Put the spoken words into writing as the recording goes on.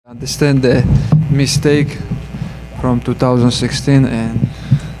Understand the mistake from 2016, and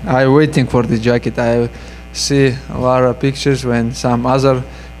I'm waiting for the jacket. I see a lot of pictures when some other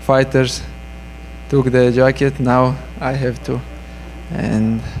fighters took the jacket. Now I have to,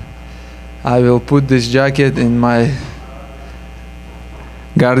 and I will put this jacket in my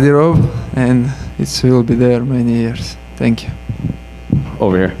garderobe, and it will be there many years. Thank you.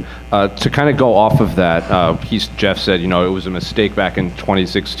 Over here. To kind of go off of that, Jeff said, you know, it was a mistake back in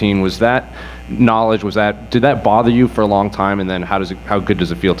 2016. Was that knowledge, did that bother you for a long time? And then how good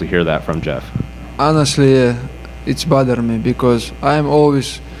does it feel to hear that from Jeff? Honestly, it's bothered me because I'm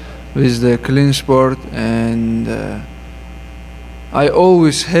always with the clean sport, and I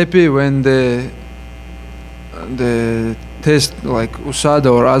always happy when the test like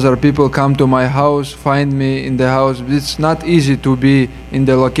USADA or other people come to my house, find me in the house. It's not easy to be in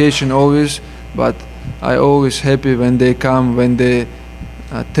the location always, but I always happy when they come, when they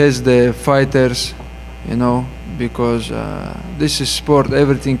test the fighters, you know, because this is sport,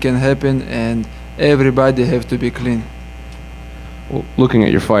 everything can happen, and everybody have to be clean. Well, looking at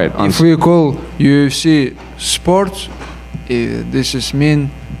your fight, if we call UFC sports, this is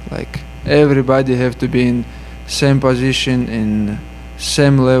mean like everybody have to be in same position, in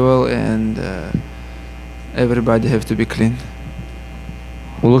same level, and everybody have to be clean.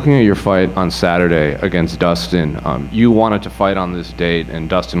 Well, looking at your fight on Saturday against Dustin, you wanted to fight on this date, and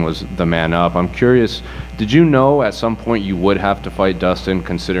Dustin was the man up. I'm curious, did you know at some point you would have to fight Dustin,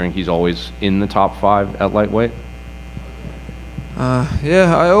 considering he's always in the top 5 at lightweight?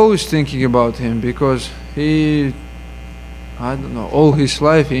 Yeah, I always thinking about him because he, I don't know, all his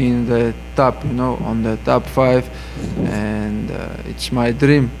life in the top, you know, on the top 5, and it's my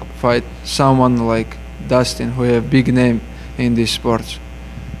dream fight someone like Dustin who have big name in this sports,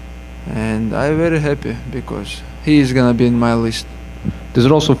 and I'm very happy because he is gonna be in my list. Does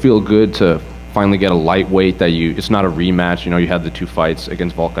it also feel good to finally get a lightweight that it's not a rematch? You know, you had the 2 fights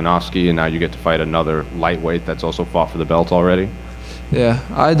against Volkanovski, and now you get to fight another lightweight that's also fought for the belt already? Yeah,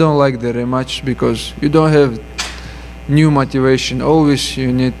 I don't like the rematch because you don't have new motivation. Always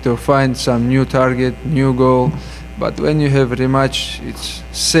you need to find some new target, new goal. But when you have rematch, it's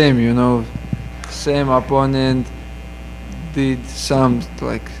same, you know, same opponent, did some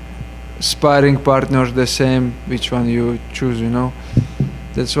like sparring partners the same, which one you choose, you know.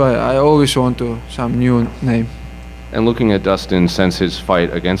 That's why I always want to some new name. And looking at Dustin since his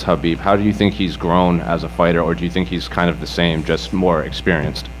fight against Khabib, how do you think he's grown as a fighter, or do you think he's kind of the same, just more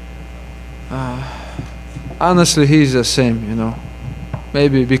experienced? Honestly, he's the same, you know.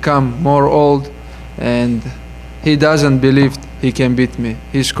 Maybe become more old, and he doesn't believe he can beat me.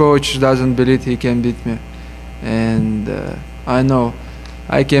 His coach doesn't believe he can beat me, and I know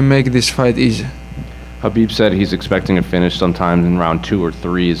I can make this fight easy. Khabib said he's expecting a finish sometime in round 2 or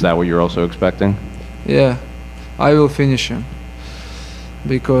 3. Is that what you're also expecting? Yeah, I will finish him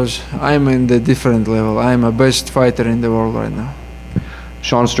because I'm in the different level. I'm a best fighter in the world right now.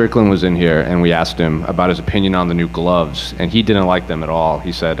 Sean Strickland was in here, and we asked him about his opinion on the new gloves, and he didn't like them at all.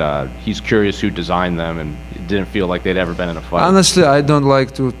 He said he's curious who designed them, and it didn't feel like they'd ever been in a fight. Honestly, I don't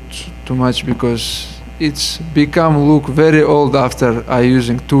like too much because it's become look very old after I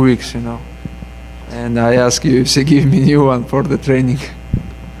using 2 weeks, you know. And I ask you if they give me new one for the training.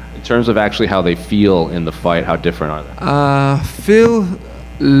 In terms of actually how they feel in the fight, how different are they? Feel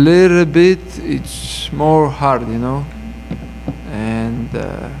little bit, it's more hard, you know. And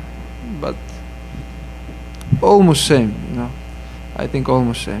but almost same, you know. I think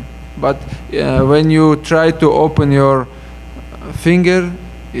almost same. But when you try to open your finger,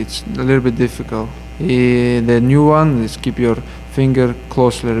 it's a little bit difficult. The new one is keep your finger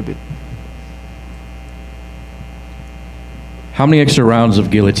close a little bit. How many extra rounds of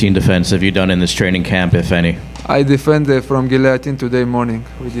guillotine defense have you done in this training camp, if any? I defended from guillotine today morning.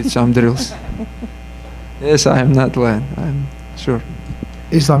 We did some drills. Yes, I am not lying. I'm sure.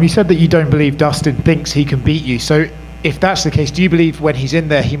 Islam, you said that you don't believe Dustin thinks he can beat you. So if that's the case, do you believe when he's in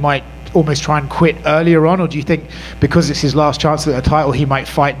there he might almost try and quit earlier on, or do you think because it's his last chance at a title he might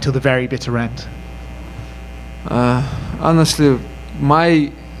fight until the very bitter end? Honestly,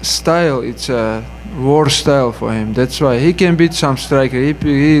 my style, it's a war style for him. That's why he can beat some striker.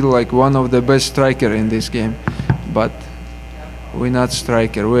 He like one of the best striker in this game, but we're not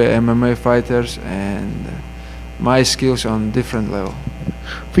striker. We're MMA fighters, and my skills on different level.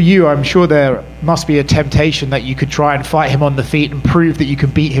 For you, I'm sure there must be a temptation that you could try and fight him on the feet and prove that you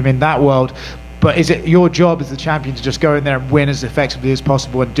can beat him in that world. But is it your job as the champion to just go in there and win as effectively as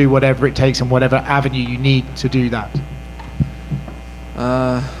possible and do whatever it takes and whatever avenue you need to do that?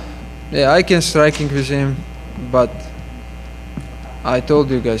 Yeah, I can striking with him, but I told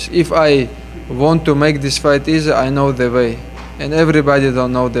you guys, if I want to make this fight easy, I know the way. And everybody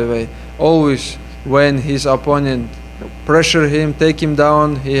don't know the way. Always when his opponent pressure him, take him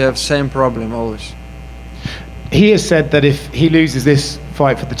down, he have same problem always. He has said that if he loses this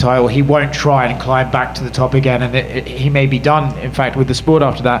fight for the title, he won't try and climb back to the top again, and he may be done, in fact, with the sport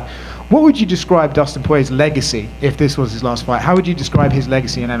after that. What would you describe Dustin Poirier's legacy if this was his last fight? How would you describe his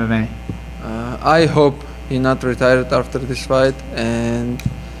legacy in MMA? I hope he not retired after this fight, and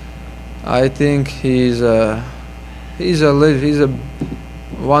I think he's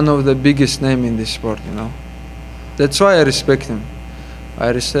one of the biggest name in this sport, you know. That's why I respect him. I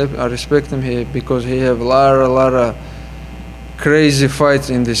respect him because he have a lot of crazy fights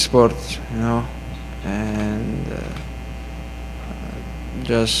in this sport, you know, and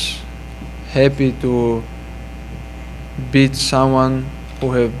just happy to beat someone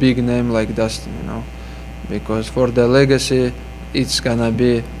who have big name like Dustin, you know, because for the legacy, it's gonna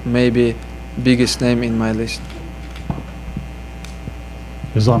be maybe biggest name in my list.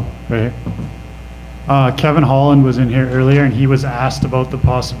 Islam, right here. Kevin Holland was in here earlier, and he was asked about the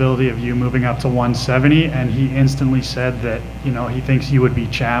possibility of you moving up to 170, and he instantly said that, you know, he thinks you would be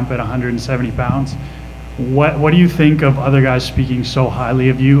champ at 170 pounds. What do you think of other guys speaking so highly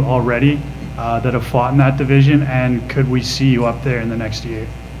of you already that have fought in that division, and could we see you up there in the next year?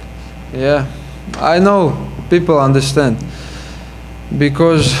 Yeah, I know people understand,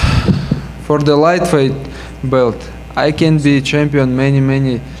 because for the lightweight belt, I can be champion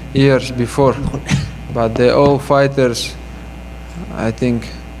many years before. But the all fighters, I think,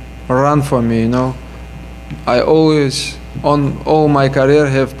 run for me, you know. I always, on all my career,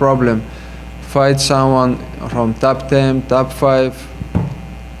 have problem. Fight someone from top 10, top 5,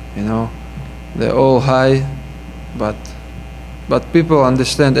 you know. They're all high, but people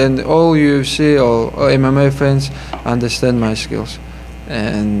understand, and all UFC, all MMA fans understand my skills.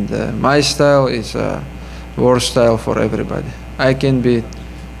 And my style is a war style for everybody. I can be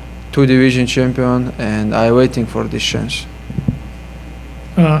 2-division champion, and I'm waiting for this chance.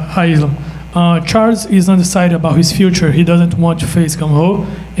 Hi, Islam. Charles is undecided about his future. He doesn't want to face Gamho,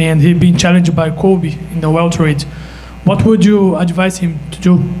 and he's been challenged by Colby in the welterweight. What would you advise him to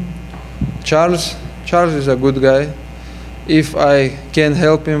do? Charles is a good guy. If I can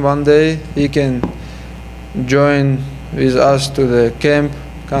help him one day, he can join with us to the camp,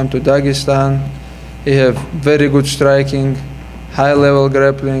 come to Dagestan. He have very good striking, high-level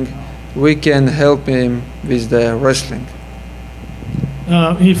grappling. We can help him with the wrestling.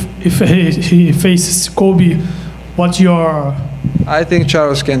 If he faces Colby, what's your... I think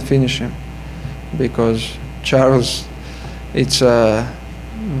Charles can finish him, because Charles, it's a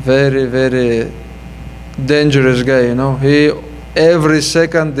very dangerous guy, you know. Every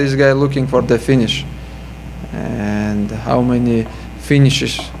second this guy looking for the finish. And how many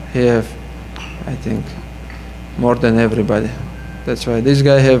finishes he have, I think, more than everybody. That's why this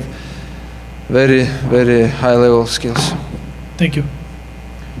guy have very high level skills. Thank you.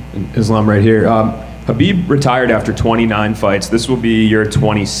 Islam right here. Khabib retired after 29 fights. This will be your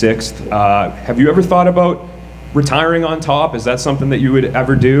 26th. Have you ever thought about retiring on top? Is that something that you would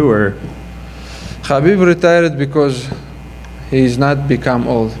ever do, or? Khabib retired because he's not become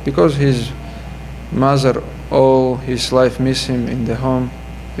old, because his mother all his life miss him in the home,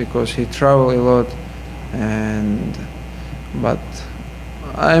 because he travel a lot, but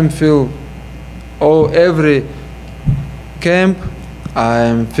I feel every camp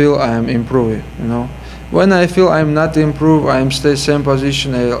I feel I am improving, you know. When I feel I'm not improve, I stay same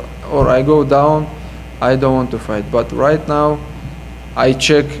position or I go down, I don't want to fight. But right now I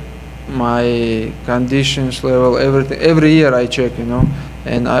check my conditions level, everything. Every year I check, you know,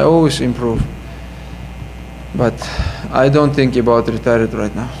 and I always improve. But I don't think about retired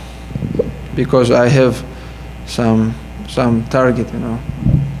right now, because I have some target, you know.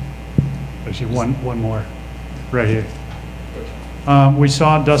 Actually, one more, right here. We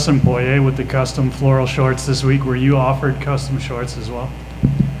saw Dustin Poirier with the custom floral shorts this week. Were you offered custom shorts as well?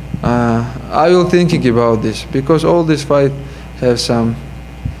 I will thinking about this, because all this fight have some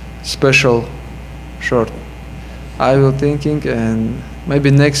special short. I will thinking, and maybe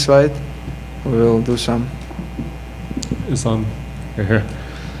next fight we will do some. Islam, you're here.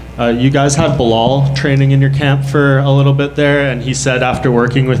 You guys had Bilal training in your camp for a little bit there, and he said after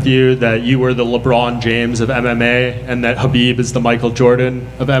working with you that you were the LeBron James of MMA and that Khabib is the Michael Jordan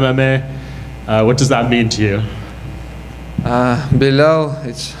of MMA. What does that mean to you? Bilal,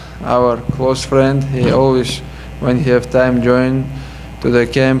 it's our close friend. He always, when he have time, join to the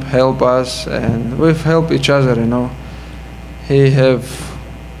camp, help us, and we've helped each other, you know. He have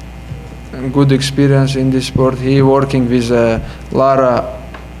good experience in this sport. He working with Lara,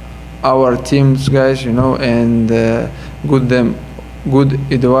 our team's guys, you know, and good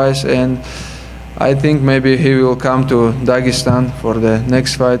advice. And I think maybe he will come to Dagestan for the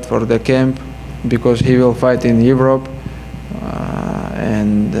next fight, for the camp, because he will fight in Europe,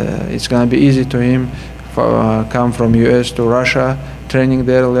 and it's gonna be easy to him come from US to Russia, training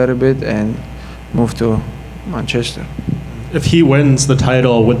there a little bit, and move to Manchester. If he wins the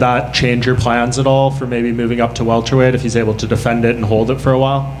title, would that change your plans at all for maybe moving up to welterweight if he's able to defend it and hold it for a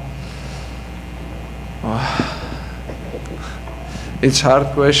while? It's a hard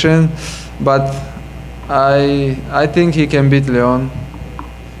question, but I think he can beat Leon,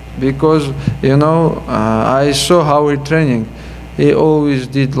 because you know I saw how he training. He always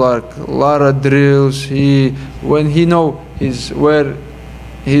did like a lot of drills. When he know where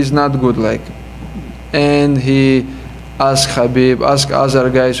he's not good, like, and he ask Khabib, ask other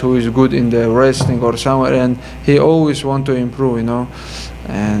guys who is good in the wrestling or somewhere, and he always want to improve, you know.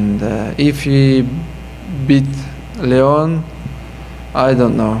 And if he beat Leon, I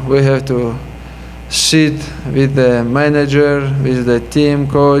don't know. We have to sit with the manager, with the team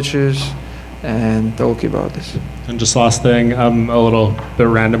coaches, and talk about this. And just last thing, a little bit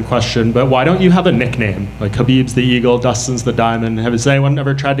random question, but why don't you have a nickname? Like Khabib's the Eagle, Dustin's the Diamond. Has anyone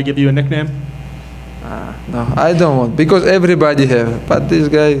ever tried to give you a nickname? No, I don't want, because everybody have. But this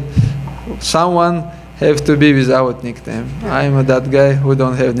guy, someone have to be without nickname. I'm that guy who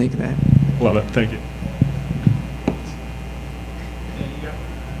don't have nickname. Love it. Thank you.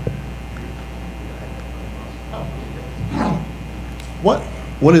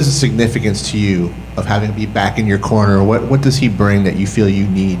 What is the significance to you of having to be back in your corner? What does he bring that you feel you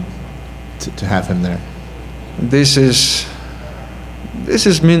need to have him there? This is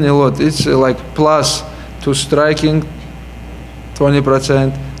mean a lot. It's like plus to striking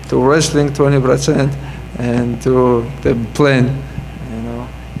 20%, to wrestling 20%, and to the playing. You know,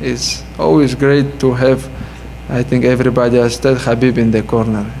 it's always great to have. I think everybody has that Khabib in the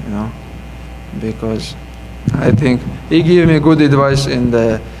corner. You know, because I think he gave me good advice in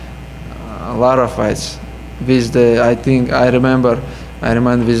a lot of fights. With I remember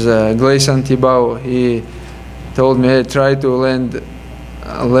with Gleison Tibau, he told me, hey, try to land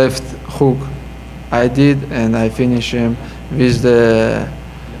a left hook. I did, and I finished him with the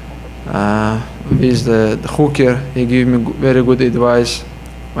hooker. He gave me very good advice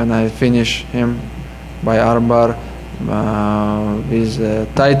when I finished him by armbar. With the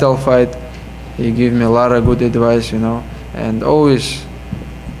title fight, he gave me a lot of good advice, you know, and always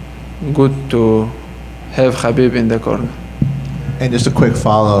good to have Khabib in the corner. And just a quick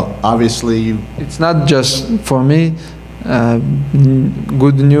follow, obviously it's not just for me,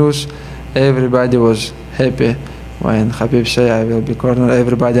 good news, everybody was happy when Khabib said I will be corner.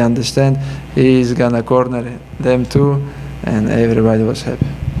 Everybody understand he's gonna corner them too, and everybody was happy.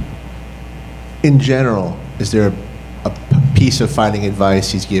 In general, is there a piece of fighting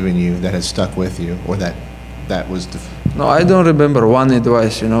advice he's given you that has stuck with you, or that was No, I don't remember one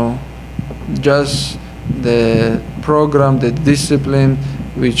advice, you know, just the program, the discipline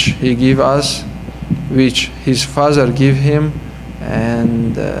which he give us, which his father give him,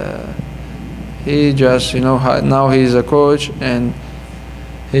 and he just, you know, now he's a coach, and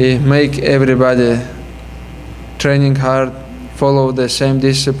he make everybody training hard, follow the same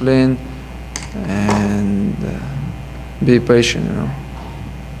discipline, and be patient, you know.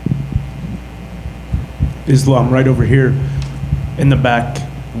 Islam, right over here in the back.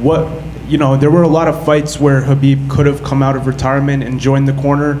 You know, there were a lot of fights where Khabib could have come out of retirement and joined the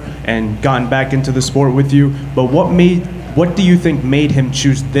corner and gotten back into the sport with you. But what do you think made him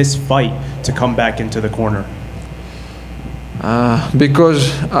choose this fight to come back into the corner?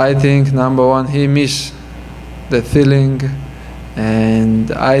 Because I think, number one, he missed the feeling,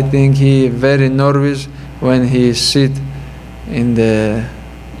 and I think he very nervous when he sit in the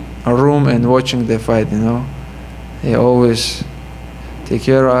room and watching the fight, you know. He always take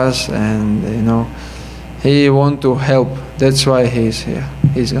care of us, and, you know, he want to help. That's why he's here.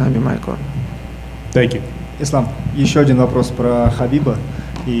 He's gonna be my corner. Thank you. Ислам, еще один вопрос про Хабиба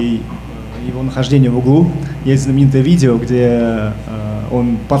и его нахождение в углу. Есть знаменитое видео, где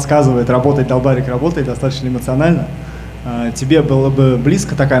он подсказывает, долбарик работает достаточно эмоционально. Тебе было бы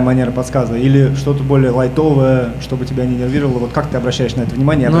близко такая манера подсказа или что-то более лайтовое, чтобы тебя не нервировало? Вот как ты обращаешь на это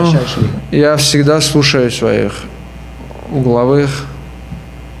внимание, обращаешь ли? Я всегда слушаю своих угловых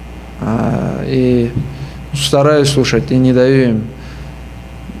и стараюсь слушать, и не даю им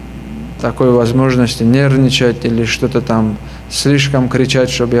такой возможности нервничать или что-то там слишком кричать,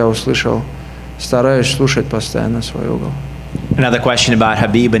 чтобы я услышал. Стараюсь слушать постоянно свой угол. Another question about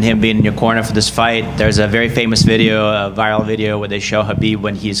Khabib and him being in your corner for this fight. There's a very famous video, a viral video, where they show Khabib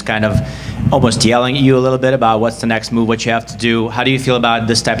when he's kind of almost yelling at you a little bit about what's the next move, what you have to do. How do you feel about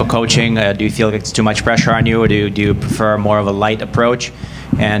this type of coaching? Do you feel like it's too much pressure on you, or do you prefer more of a light approach?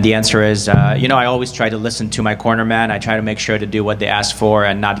 And the answer is, you know, I always try to listen to my corner man. I try to make sure to do what they ask for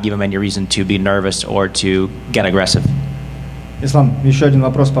and not give them any reason to be nervous or to get aggressive. Ислам, еще один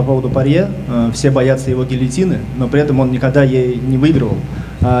вопрос по поводу Порье. Все боятся его гильотины, но при этом он никогда ей не выигрывал.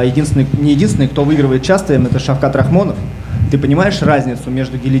 Не единственный, кто выигрывает часто им, это Шавкат Рахмонов. Ты понимаешь разницу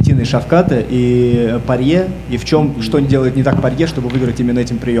между гильотиной Шавката и Порье, и в чем, что делает не так Порье, чтобы выиграть именно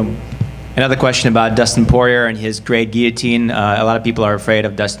этим приемом? Another question about Dustin Poirier and his great guillotine. A lot of people are afraid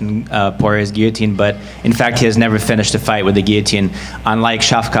of Dustin Poirier's guillotine, but in fact he has never finished a fight with a guillotine, unlike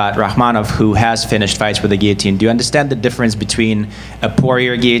Shavkat Rakhmonov, who has finished fights with a guillotine. Do you understand the difference between a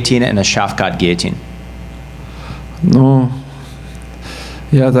Poirier guillotine and a Shavkat guillotine? Ну,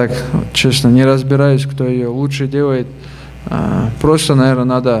 я так, честно, не разбираюсь, кто ее лучше делает. Просто, наверное,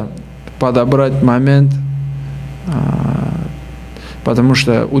 надо подобрать момент, потому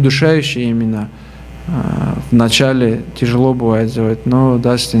что удушающие именно в начале тяжело бывает сделать, но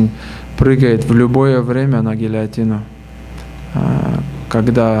Дастин прыгает в любое время на гильотину.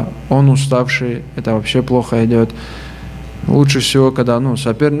 Когда он уставший, это вообще плохо идет. Лучше всего, когда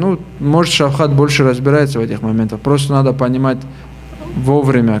соперник, может, Шавкат больше разбирается в этих моментах. Просто надо понимать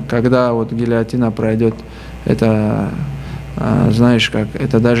вовремя, когда вот гильотина пройдет. Это, знаешь, как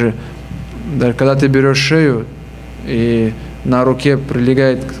это даже когда ты берешь шею и на руке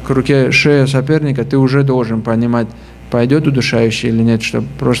прилегает к руке шея соперника, ты уже должен понимать, пойдет удушающий или нет, чтобы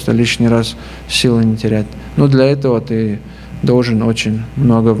просто лишний раз силы не терять. Но для этого ты должен очень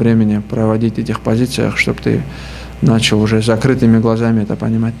много времени проводить в этих позициях, чтобы ты начал уже закрытыми глазами это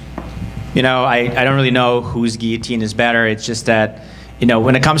понимать. You know, I don't really know whose guillotine is better. It's just that, you know,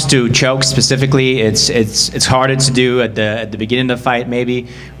 when it comes to choke specifically, it's harder to do at the beginning of the fight maybe.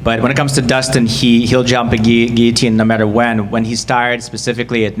 But when it comes to Dustin, he'll jump a guillotine no matter when. When he's tired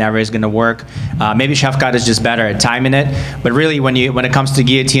specifically, it never is going to work. Maybe Shavkat is just better at timing it. But really, when it comes to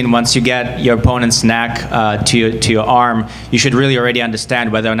guillotine, once you get your opponent's neck to your arm, you should really already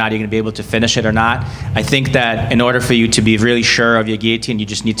understand whether or not you're going to be able to finish it or not. I think that in order for you to be really sure of your guillotine, you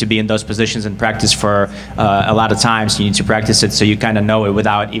just need to be in those positions and practice for a lot of times. You need to practice it so you kind of know it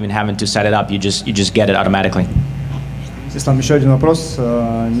without even having to set it up. You just get it automatically. Ислам, еще один вопрос.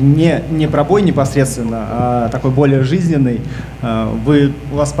 Не про бой непосредственно, а такой более жизненный.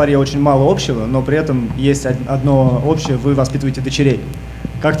 У вас в паре очень мало общего, но при этом есть одно общее, вы воспитываете дочерей.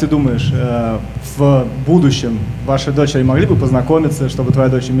 Как ты думаешь, в будущем ваши дочери могли бы познакомиться, чтобы твоя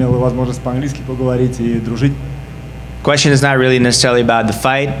дочь имела возможность по-английски поговорить и дружить? Question is not really necessarily about the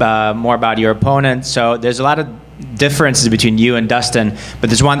fight, more about your opponent. So there's a lot of differences between you and Dustin, but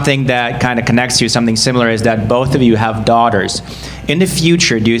there's one thing that kind of connects you, something similar, is that both of you have daughters. In the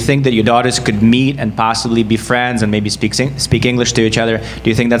future, do you think that your daughters could meet and possibly be friends and maybe speak English to each other? Do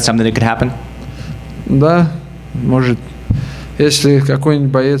you think that's something that could happen? Да, может. Если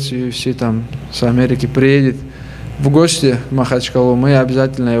какой-нибудь боец UFC там с Америки приедет в гости в Махачкалу, мы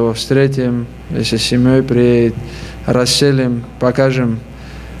обязательно его встретим, если с семьей приедет, расселим, покажем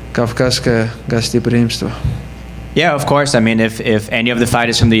кавказское гостеприимство. Yeah, of course. I mean, if any of the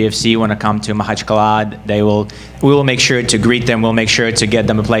fighters from the UFC want to come to Makhachkala, we will make sure to greet them. We'll make sure to get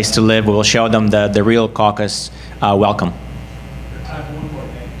them a place to live. We will show them the real Caucasus welcome.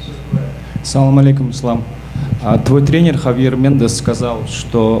 Ассаламу алейкум, Ислам. Твой тренер Хавьер Мендес сказал,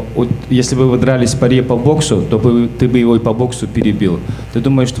 что если бы вы дрались паре по боксу, то ты бы его и по боксу перебил. Ты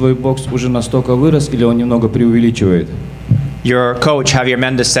думаешь, твой бокс уже настолько вырос или он немного преувеличивает? Your coach, Javier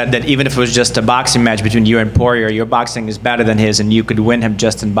Mendez, said that even if it was just a boxing match between you and Poirier, your boxing is better than his and you could win him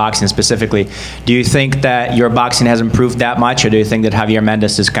just in boxing specifically. Do you think that your boxing has improved that much, or do you think that Javier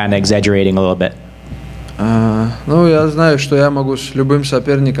Mendez is kind of exaggerating a little bit? Ну, я знаю, что я могу с любым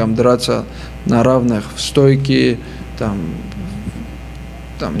соперником драться на равных, в стойке, там,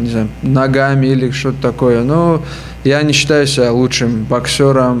 не знаю, ногами или что-то такое. Но я не считаю себя лучшим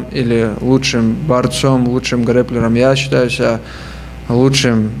боксером или лучшим борцом, лучшим грэпплером. Я считаю себя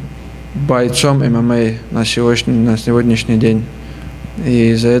лучшим бойцом ММА на сегодняшний день.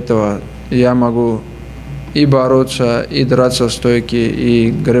 И из-за этого я могу и бороться, и драться в стойке, и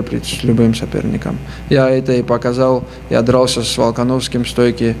грэпплить с любым соперником. Я это и показал. Я дрался с Волконовским в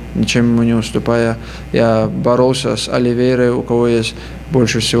стойке, ничем ему не уступая. Я боролся с Оливейрой, у кого есть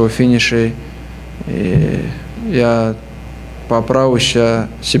больше всего финишей. И я по праву себя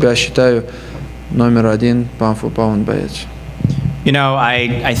считаю номер один pound for pound боец. You know,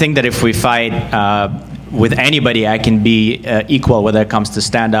 I think that if we fight with anybody I can be equal, whether it comes to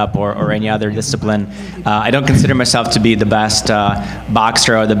stand-up or any other discipline. I don't consider myself to be the best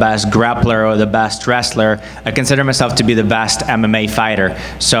boxer or the best grappler or the best wrestler. I consider myself to be the best MMA fighter.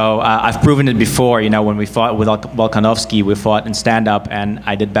 So I've proven it before. You know, when we fought with Volkanovski, we fought in stand-up and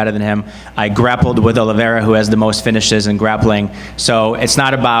I did better than him. I grappled with Oliveira, who has the most finishes in grappling. So it's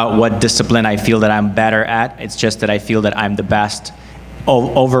not about what discipline I feel that I'm better at. It's just that I feel that I'm the best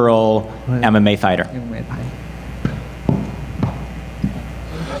overall MMA fighter.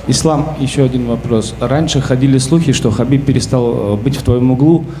 Ислам, еще один вопрос. Раньше ходили слухи, что Хабиб перестал быть в твоем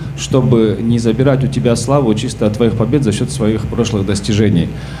углу, чтобы не забирать у тебя славу чисто от твоих побед за счет своих прошлых достижений.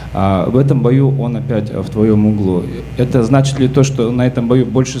 А в этом бою он опять в твоем углу. Это значит ли то, что на этом бою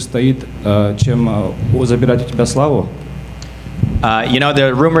больше стоит, чем забирать у тебя славу? You know, there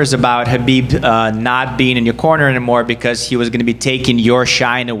are rumors about Habib not being in your corner anymore because he was going to be taking your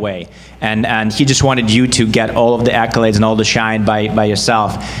shine away. And he just wanted you to get all of the accolades and all the shine by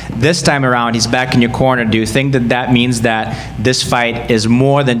yourself. This time around, he's back in your corner. Do you think that that means that this fight is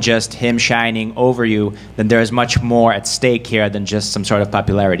more than just him shining over you, that there is much more at stake here than just some sort of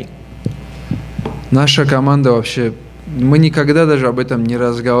popularity? Наша команда вообще... Мы никогда даже об этом не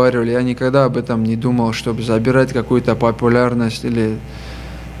разговаривали, я никогда об этом не думал, чтобы забирать какую-то популярность, или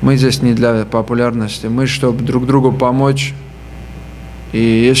мы здесь не для популярности, мы чтобы друг другу помочь, и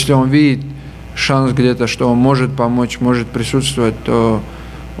если он видит шанс где-то, что он может помочь, может присутствовать, то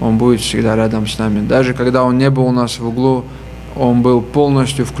он будет всегда рядом с нами. Даже когда он не был у нас в углу, он был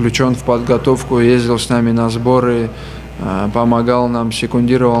полностью включен в подготовку, ездил с нами на сборы, помогал нам,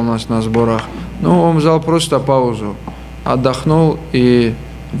 секундировал нас на сборах. Ну, он взял просто паузу. Отдохнул и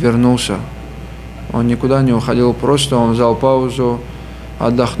вернулся. Он никуда не уходил, просто он взял паузу,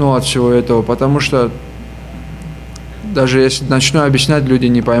 отдохнул от всего этого, потому что даже если начну объяснять, люди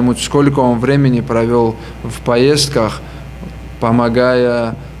не поймут, сколько он времени провел в поездках,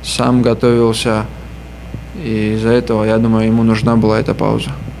 помогая, сам готовился, и из-за этого, я думаю, ему нужна была эта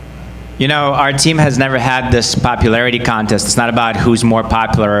пауза. You know, our team has never had this popularity contest. It's not about who's more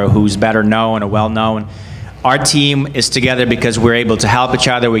popular or who's better known or well known. Our team is together because we're able to help each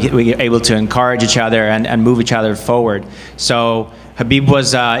other, we're able to encourage each other and move each other forward. So Habib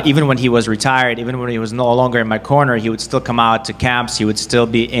was, even when he was retired, even when he was no longer in my corner, he would still come out to camps, he would still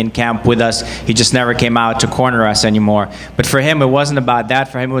be in camp with us. He just never came out to corner us anymore. But for him, it wasn't about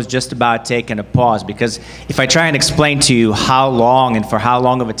that. For him, it was just about taking a pause. Because if I try and explain to you how long and for how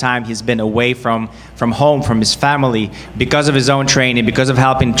long of a time he's been away from home, from his family, because of his own training, because of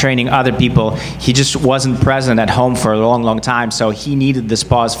training other people, he just wasn't present at home for a long, long time. So he needed this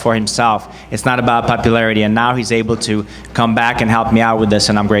pause for himself. It's not about popularity. And now he's able to come back and help me out with this,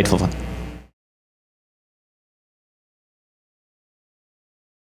 and I'm grateful for it.